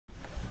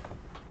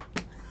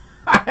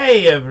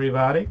Hey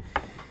everybody,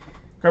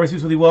 Garbage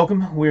with you.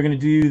 Welcome. We're going to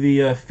do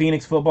the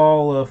Phoenix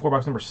football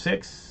 4-box number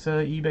 6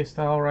 eBay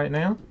style right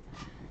now.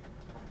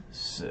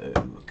 So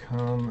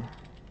come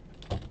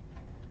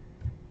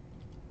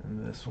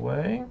this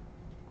way.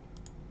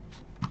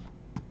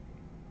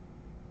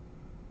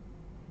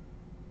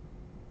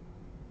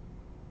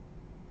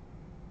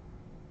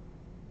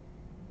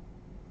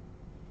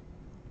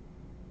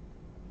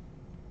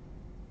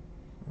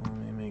 Let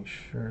me make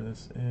sure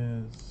this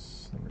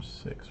is number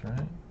 6,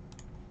 right?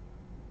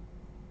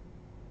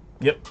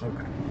 Yep,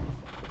 okay.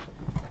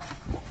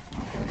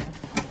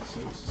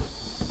 So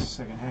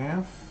second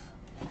half.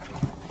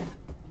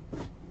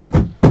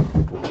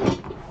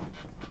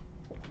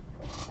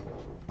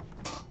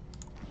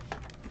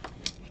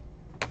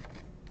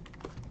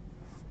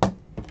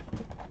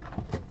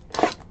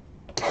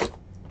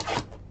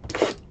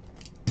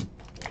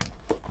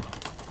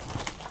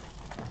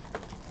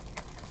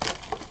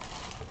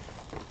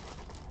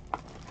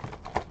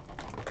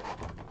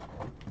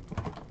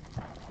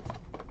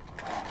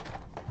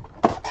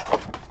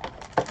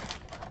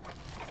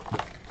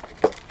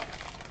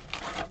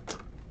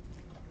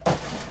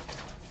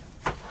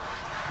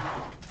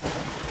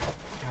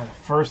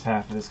 First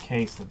half of this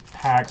case, the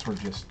packs were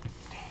just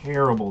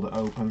terrible to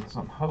open,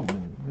 so I'm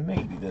hoping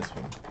maybe this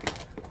one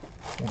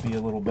will be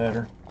a little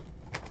better.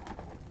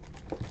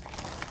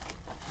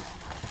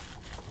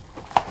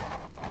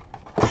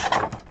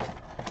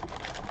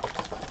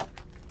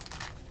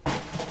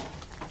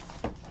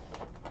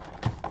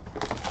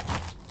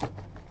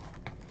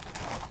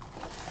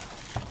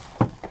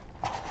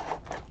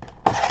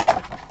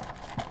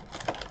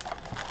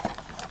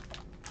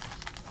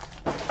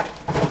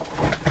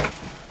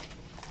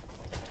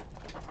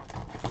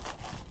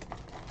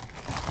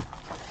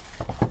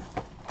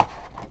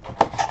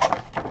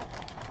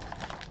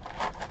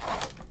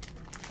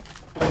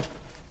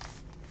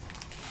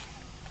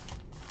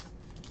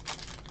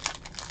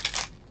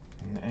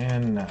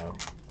 And no.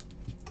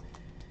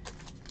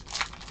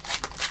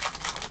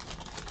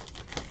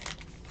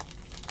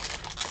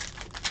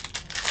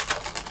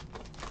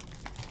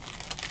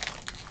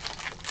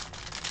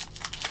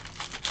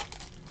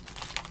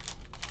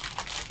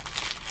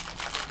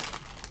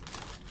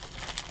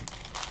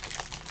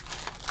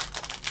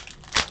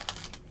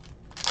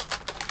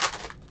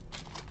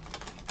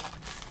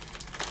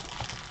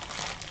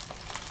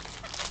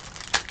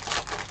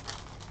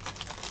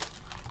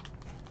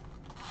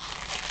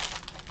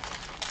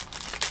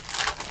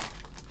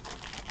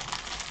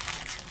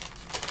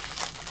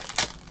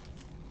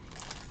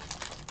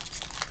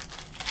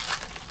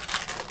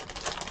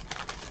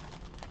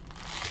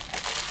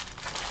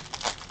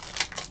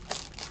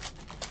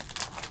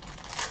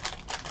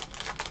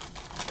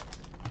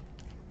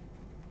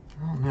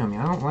 I mean,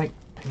 I don't like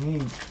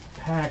panini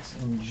packs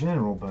in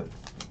general, but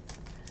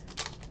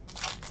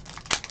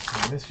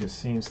this just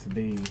seems to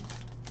be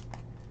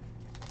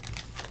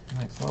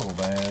next level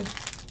bad.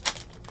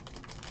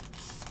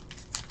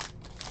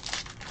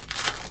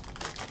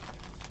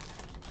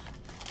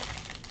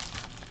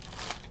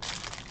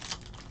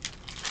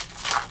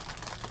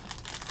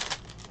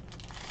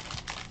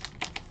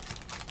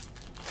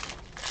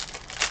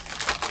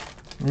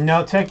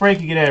 No, tech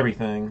break, you get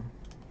everything.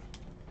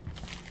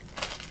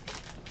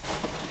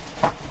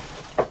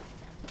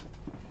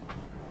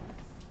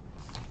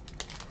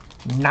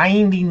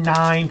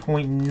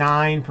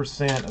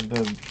 .99% of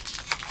the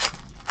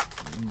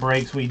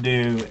breaks we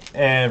do,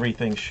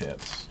 everything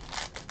ships.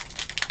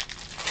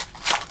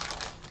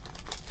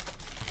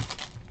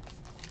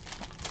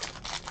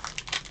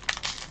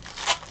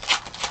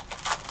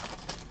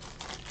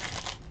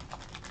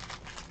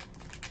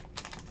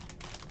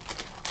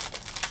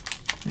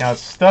 Now,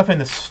 stuff in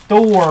the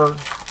store,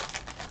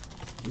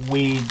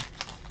 we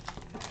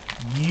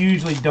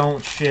usually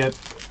don't ship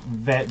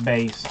vet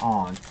base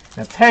on.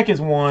 Now, tech is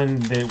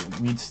one that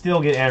we'd still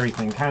get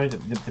everything. Kind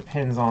of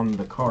depends on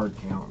the card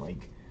count. Like,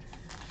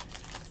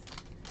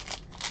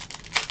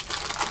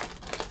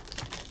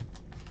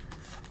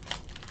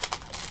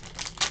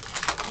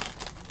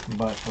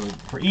 but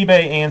for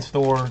eBay and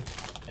store,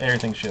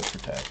 everything ships for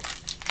tech.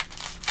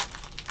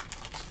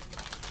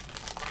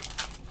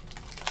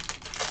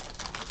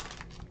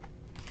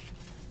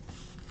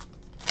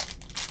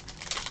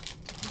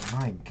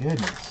 My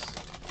goodness.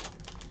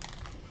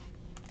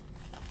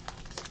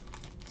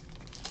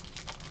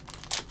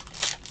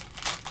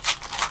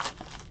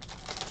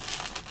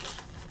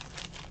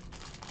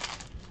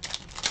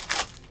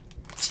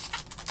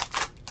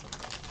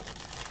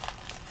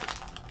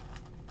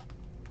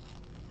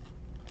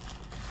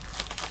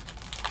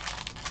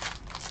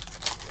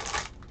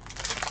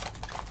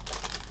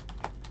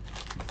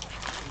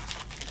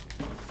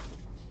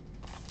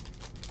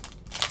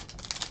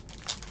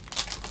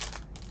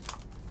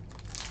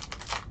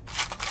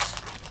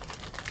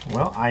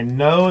 Well, I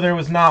know there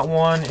was not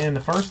one in the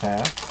first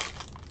half,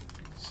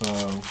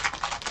 so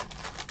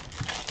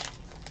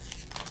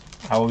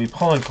I will be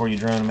pulling for you,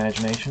 Drone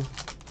Imagination.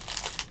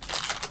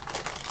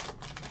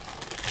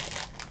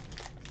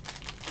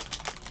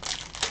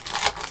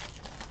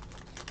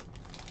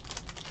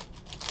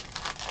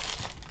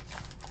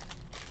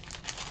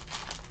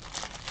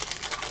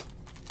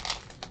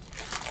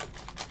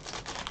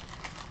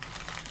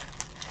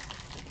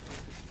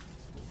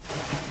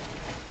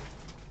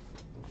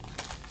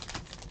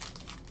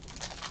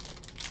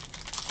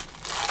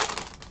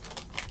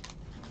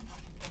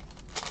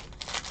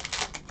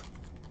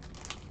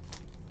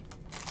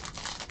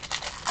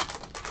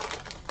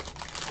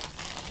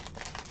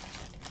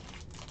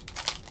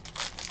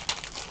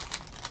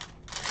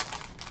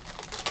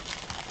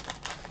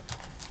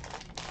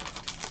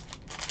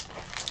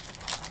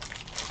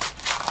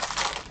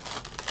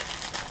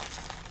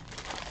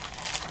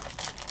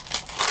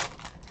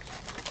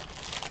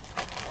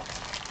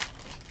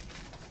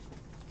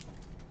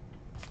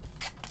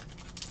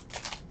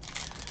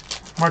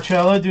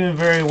 Marcella doing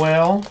very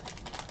well.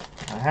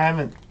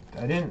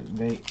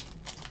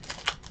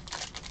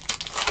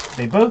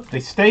 They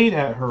stayed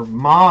at her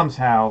mom's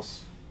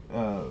house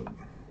the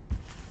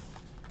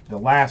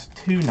last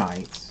 2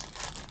 nights,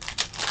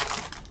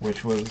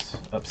 which was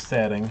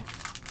upsetting.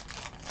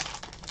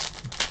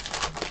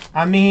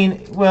 I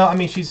mean,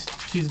 she's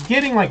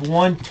getting like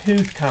 1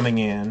 tooth coming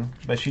in,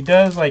 but she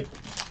does like,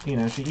 she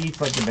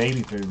eats like the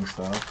baby food and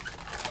stuff.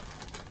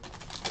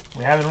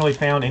 We haven't really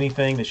found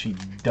anything that she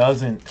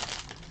doesn't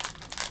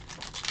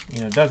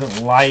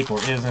like or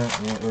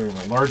isn't or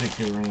is allergic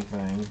to or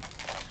anything.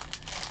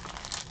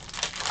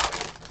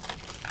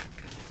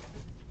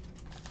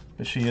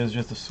 But she is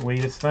just the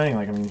sweetest thing.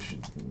 Like, I mean, she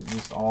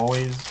just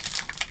always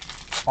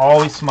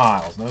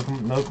smiles.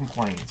 No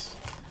complaints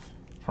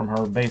from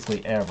her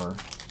basically ever.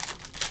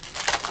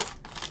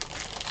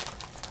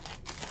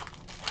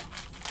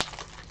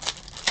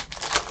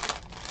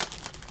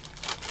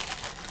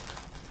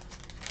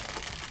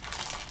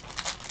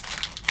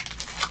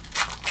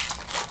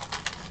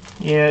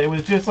 Yeah, it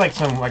was just like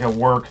a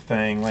work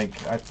thing.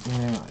 Like I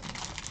don't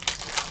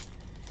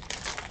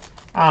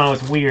know.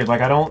 It's weird.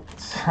 Like I don't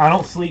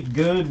sleep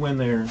good when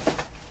they're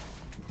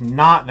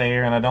not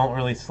there, and I don't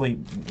really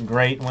sleep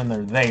great when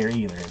they're there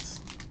either.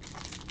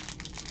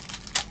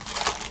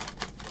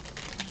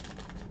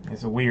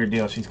 It's a weird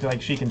deal. She's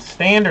like, she can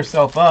stand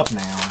herself up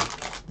now,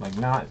 like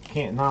not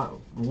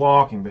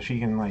walking, but she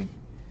can like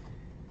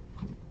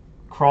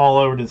crawl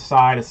over to the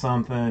side of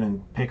something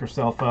and pick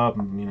herself up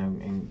and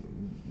and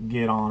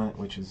get on it,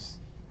 which is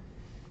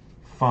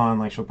fun.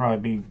 Like she'll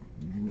probably be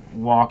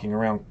walking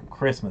around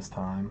Christmas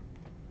time.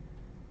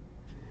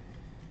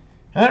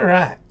 All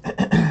right,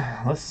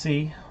 let's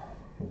see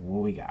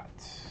what we got.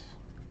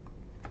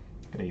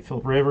 Got a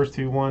Phillip Rivers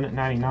to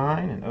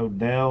 199 and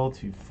Odell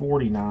to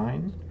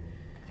 49.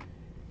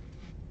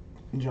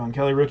 John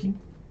Kelly rookie.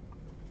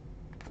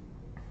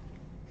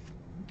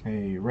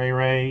 A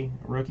Ray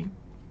rookie.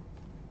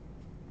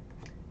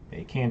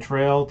 A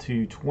Cantrell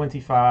to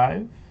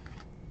 25.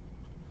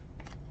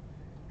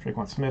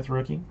 Traquan Smith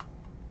rookie.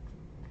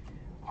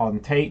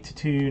 Auden Tate to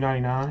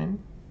 299.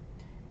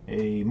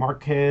 A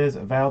Marquez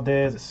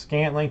Valdez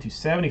Scantling to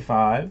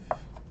 75.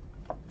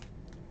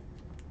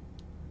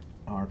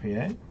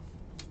 RPA.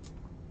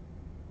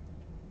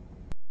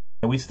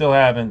 We still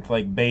haven't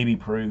like baby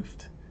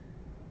proofed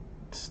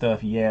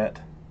stuff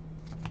yet.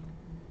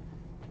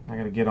 I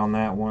gotta get on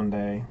that one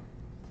day.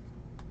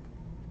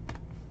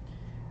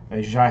 A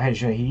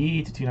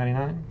Jahi to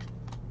 299.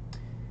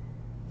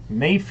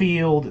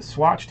 Mayfield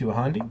swatch to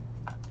 100.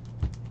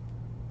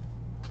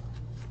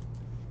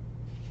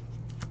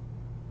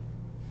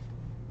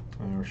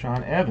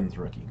 Rashaan Evans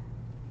rookie.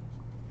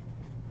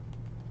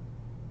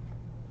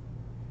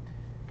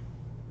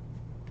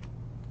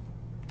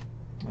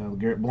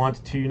 Garrett Blunt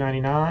to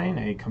 299.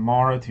 A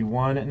Kamara to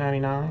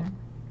 199.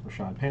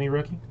 Rashad Penny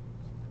rookie.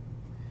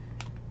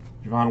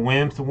 Javon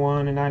Wims to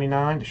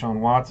 199. Deshaun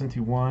Watson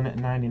to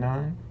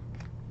 199.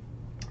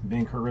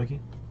 Ben Kurt rookie.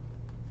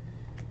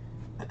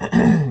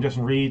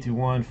 Justin Reed to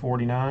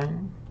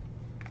 149.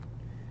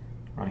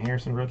 Ron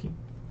Harrison rookie.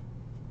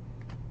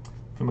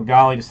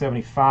 Fumagalli to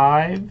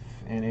 75.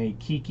 And a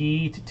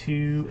Kiki to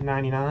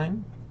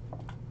 299.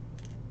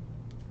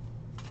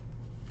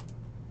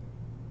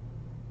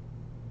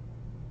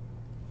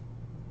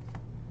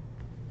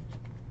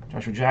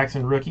 Joshua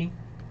Jackson rookie.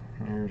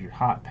 There's your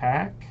hot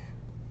pack.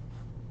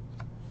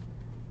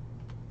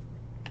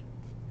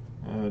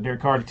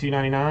 Derek Carr to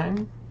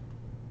 299.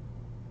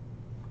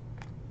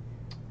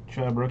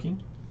 Chubb rookie.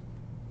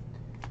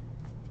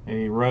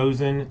 A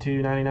Rosen to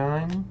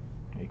 299.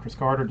 A Chris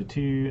Carter to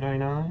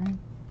 299.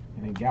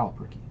 And a Gallup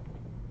rookie.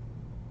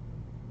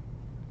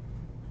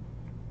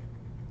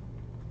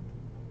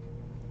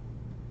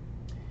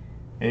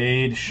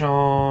 A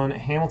Deshaun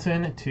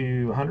Hamilton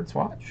to 100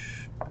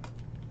 swatch.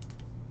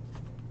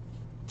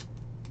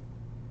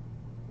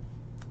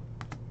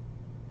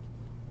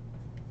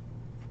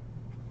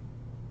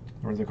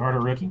 Lorenzo Carter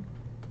rookie.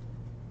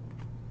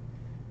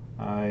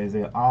 Is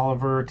a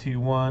Oliver to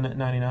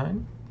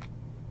 199.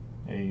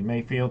 A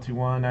Mayfield to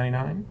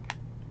 199.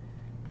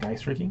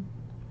 Geist rookie.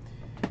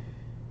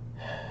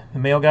 The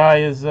male guy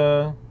is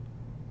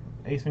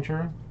Ace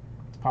Ventura.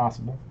 It's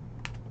possible.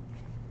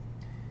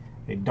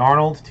 A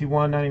Darnold to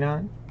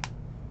 199.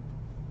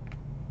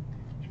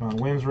 Javon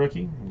Wims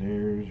rookie.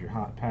 There's your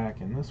hot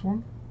pack in this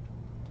one.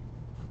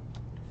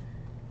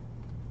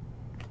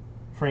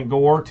 Frank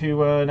Gore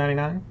to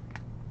 99.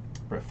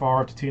 Brett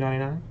Favre to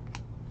 299.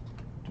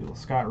 Doolittle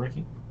Scott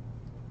rookie.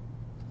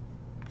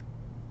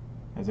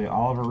 As a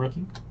Oliver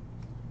rookie.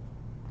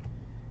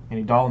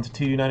 Andy Dalton to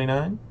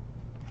 299.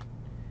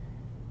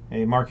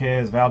 A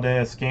Marquez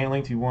Valdez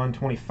Scantling to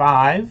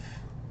 125.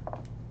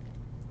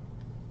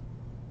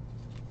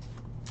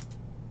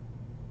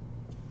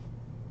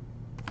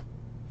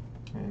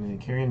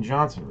 And a Kerryon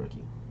Johnson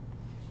rookie.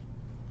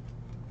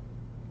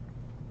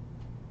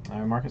 All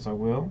right, Marcus, I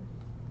will.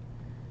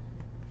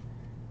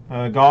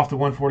 Goff to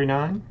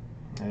 149.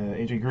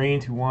 AJ Green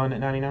to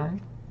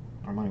 199.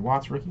 Armani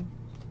Watts rookie.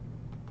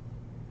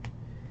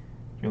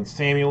 Jalen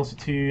Samuels to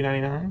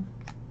 299.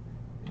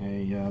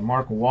 A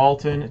Mark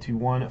Walton to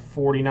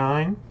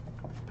 149.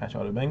 Patch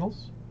auto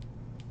Bengals.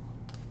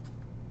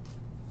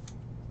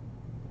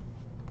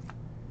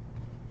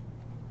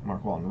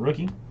 Mark Walton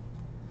rookie.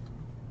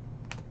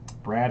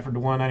 Bradford to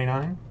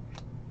 199.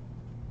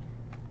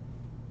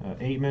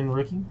 Aitman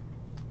rookie.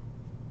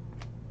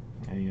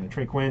 A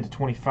Trey Quinn to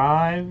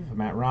 25.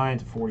 Matt Ryan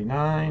to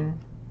 49.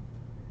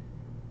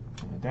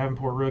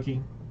 Davenport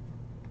rookie.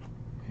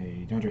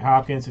 A DeAndre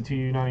Hopkins to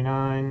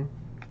 299.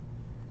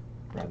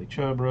 Bradley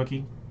Chubb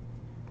rookie.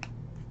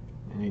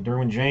 And a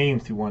Derwin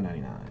James to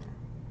 199.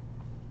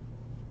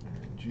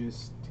 And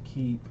just to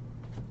keep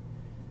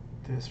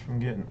this from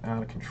getting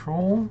out of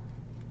control,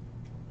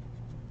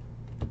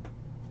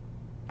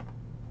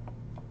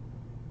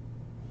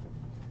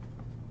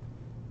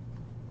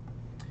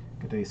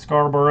 got a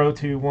Scarborough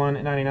to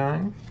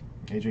 199.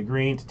 AJ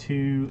Green to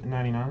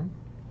 299.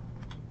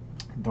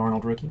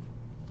 Darnold rookie.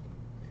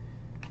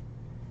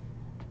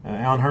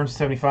 Allen Hurns to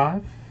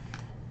 75.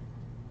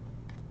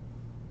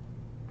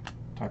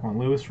 Tyquan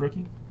Lewis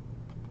rookie.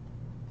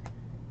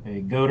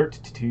 A Goddard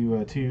to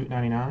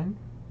 299.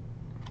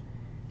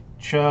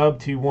 Chubb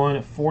to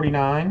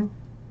 149.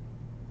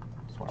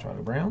 Swatch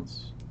auto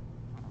Browns.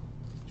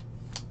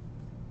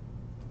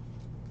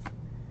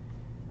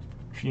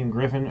 Sheehan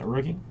Griffin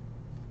rookie.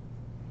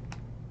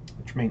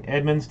 Tremaine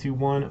Edmonds to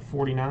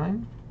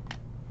 149.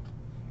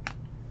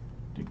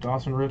 Duke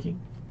Dawson rookie.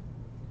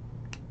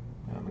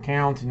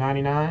 McCown to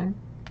 99.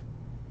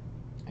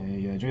 A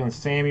Jalen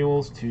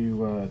Samuels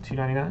to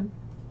 299.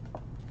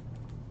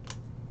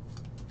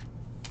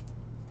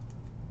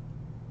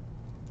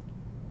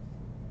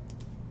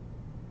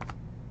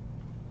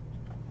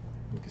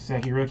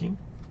 Gesicki rookie.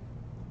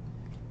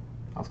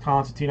 Alex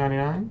Collins to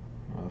 299.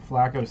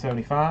 Flacco to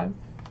 75.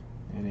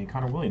 And a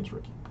Connor Williams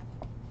rookie.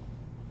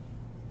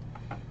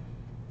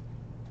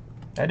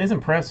 That is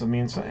impressive. I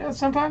mean,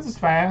 sometimes it's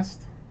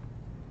fast.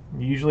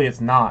 Usually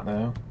it's not,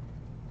 though.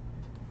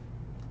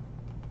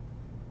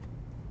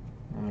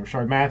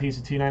 Rashard Matthews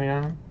to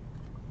 299.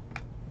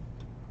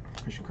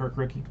 Christian Kirk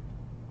rookie.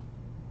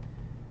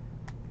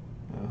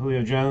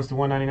 Julio Jones to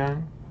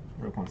 199.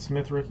 Roquan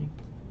Smith rookie.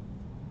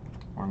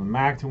 Marlon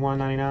Mack to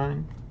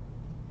 199.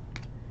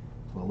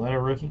 Laletta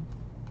rookie.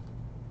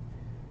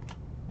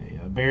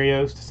 A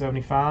Berrios to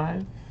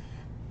 75.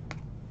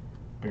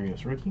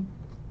 Berrios rookie.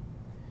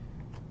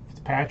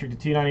 Fitzpatrick to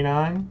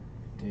 299.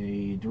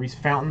 A Darius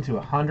Fountain to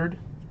 100.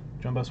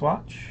 Jumbo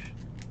swatch.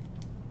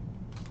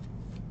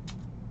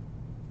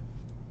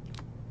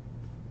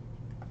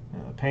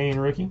 Payne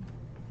rookie.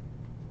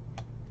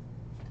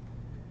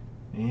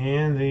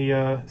 And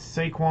the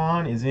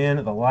Saquon is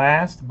in the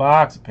last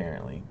box,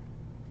 apparently.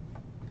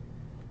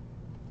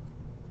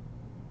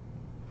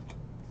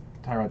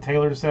 Tyrod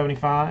Taylor to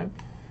 75.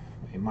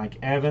 A Mike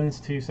Evans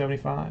to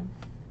 75.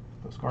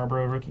 The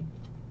Scarborough rookie.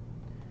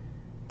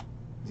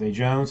 Zay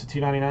Jones to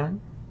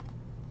 299.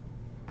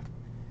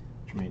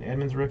 Tremaine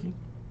Edmonds rookie.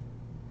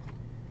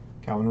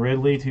 Calvin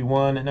Ridley to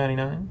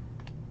 199.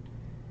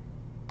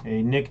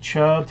 A Nick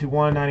Chubb to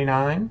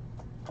 199.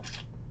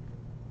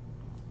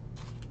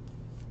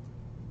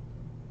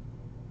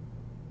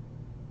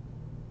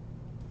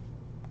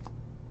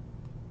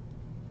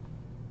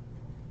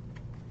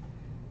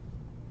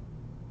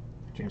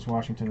 James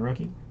Washington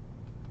rookie.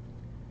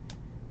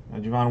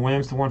 Javon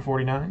Wims to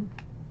 149.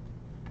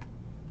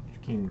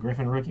 Shaquem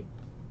Griffin rookie.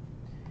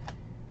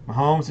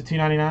 Mahomes to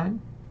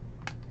 299.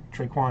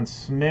 Traquan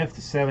Smith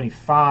to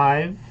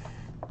 75.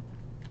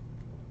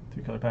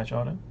 3-color patch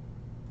auto.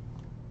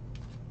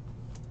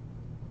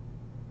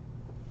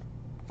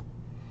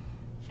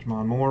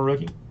 Jamon Moore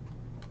rookie.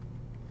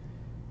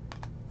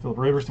 Phillip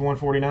Rivers to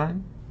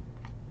 149.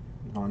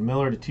 Von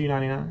Miller to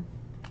 299.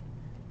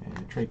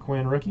 And Trey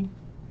Quinn rookie.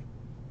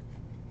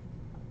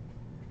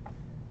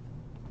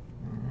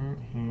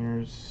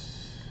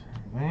 Here's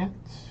that.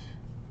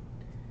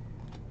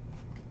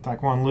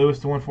 Tyquan Lewis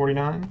to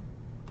 149.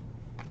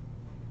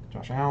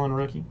 Josh Allen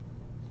rookie.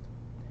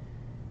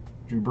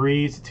 Drew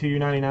Brees to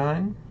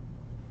 299.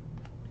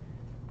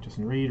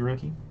 Justin Reed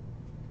rookie.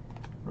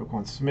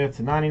 Roquan Smith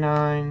to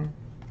 99.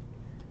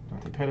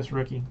 Dante Pettis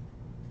rookie.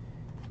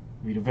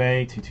 Vita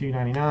Vea to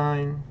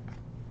 299.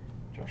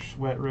 Josh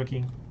Sweat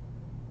rookie.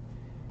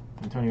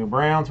 Antonio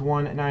Brown to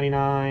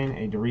 199.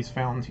 A Darius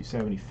Fountain to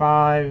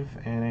 75.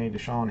 And a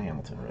Deshaun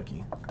Hamilton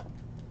rookie.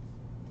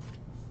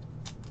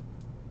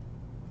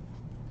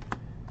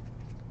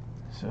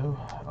 So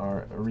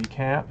our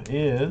recap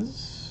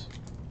is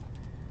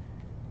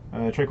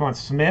Traquan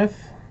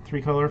Smith,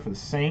 3-color for the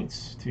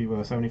Saints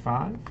to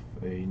 75.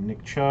 A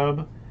Nick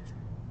Chubb,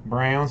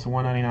 Browns to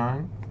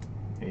 199.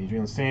 A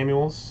Jalen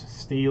Samuels,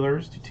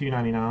 Steelers to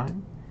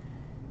 299.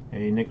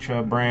 A Nick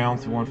Chubb,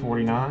 Browns to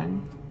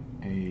 149.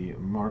 A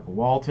Mark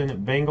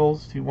Walton,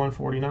 Bengals to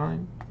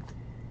 149.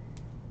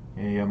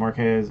 A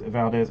Marquez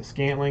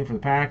Valdez-Scantling for the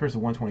Packers to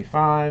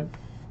 125.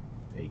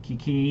 A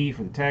Kiki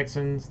for the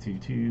Texans to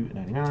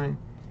 299.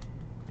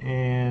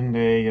 And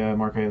a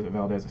Marquez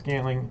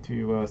Valdez-Scantling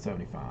to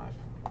 75.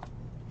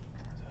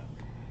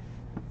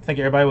 Thank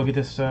you, everybody. We'll get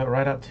this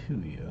right out to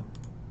you.